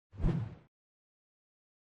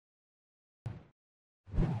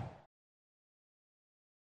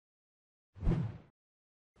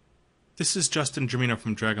This is Justin Germino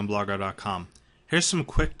from DragonBlogger.com. Here's some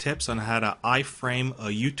quick tips on how to iFrame a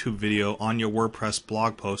YouTube video on your WordPress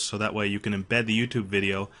blog post so that way you can embed the YouTube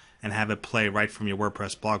video and have it play right from your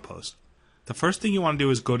WordPress blog post. The first thing you want to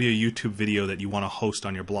do is go to your YouTube video that you want to host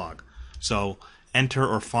on your blog. So enter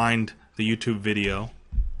or find the YouTube video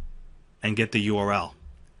and get the URL.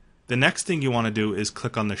 The next thing you want to do is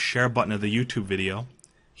click on the share button of the YouTube video.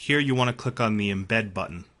 Here you want to click on the embed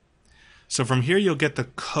button. So from here you'll get the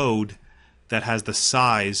code that has the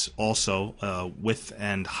size also, width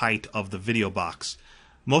and height of the video box.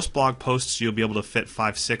 Most blog posts you'll be able to fit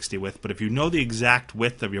 560 with, but if you know the exact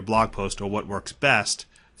width of your blog post or what works best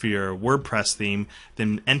for your WordPress theme,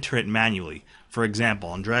 then enter it manually. For example,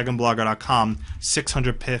 on DragonBlogger.com,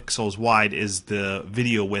 600 pixels wide is the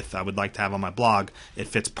video width I would like to have on my blog. It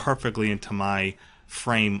fits perfectly into my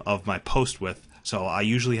frame of my post width, so I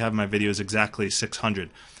usually have my videos exactly 600.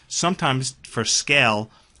 Sometimes for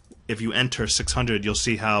scale, if you enter 600, you'll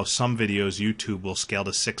see how some videos YouTube will scale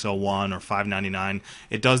to 601 or 599.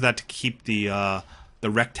 It does that to keep the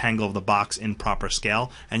rectangle of the box in proper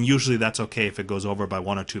scale, and usually that's okay if it goes over by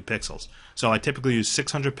 1 or 2 pixels. So I typically use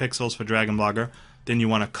 600 pixels for Dragon Blogger. Then you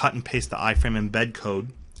want to cut and paste the iFrame embed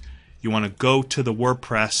code. You want to go to the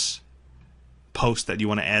WordPress post that you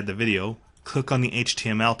want to add the video, click on the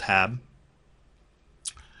HTML tab,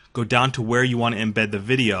 go down to where you want to embed the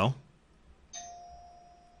video,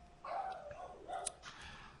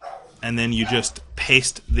 and then you just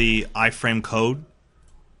paste the iFrame code,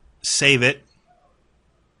 save it,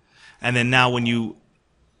 and then now when you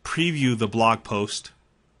preview the blog post,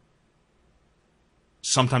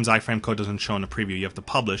 sometimes iFrame code doesn't show in the preview, you have to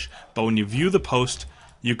publish, but when you view the post,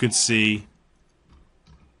 you could see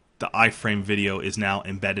the iFrame video is now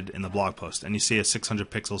embedded in the blog post, and you see a 600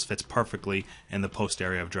 pixels fits perfectly in the post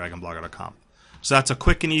area of DragonBlogger.com. So that's a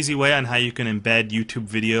quick and easy way on how you can embed YouTube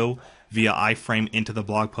video via iFrame into the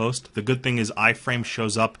blog post. The good thing is iFrame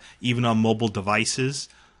shows up even on mobile devices,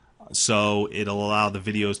 so it'll allow the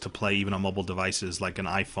videos to play even on mobile devices like an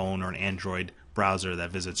iPhone or an Android browser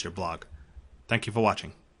that visits your blog. Thank you for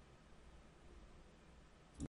watching.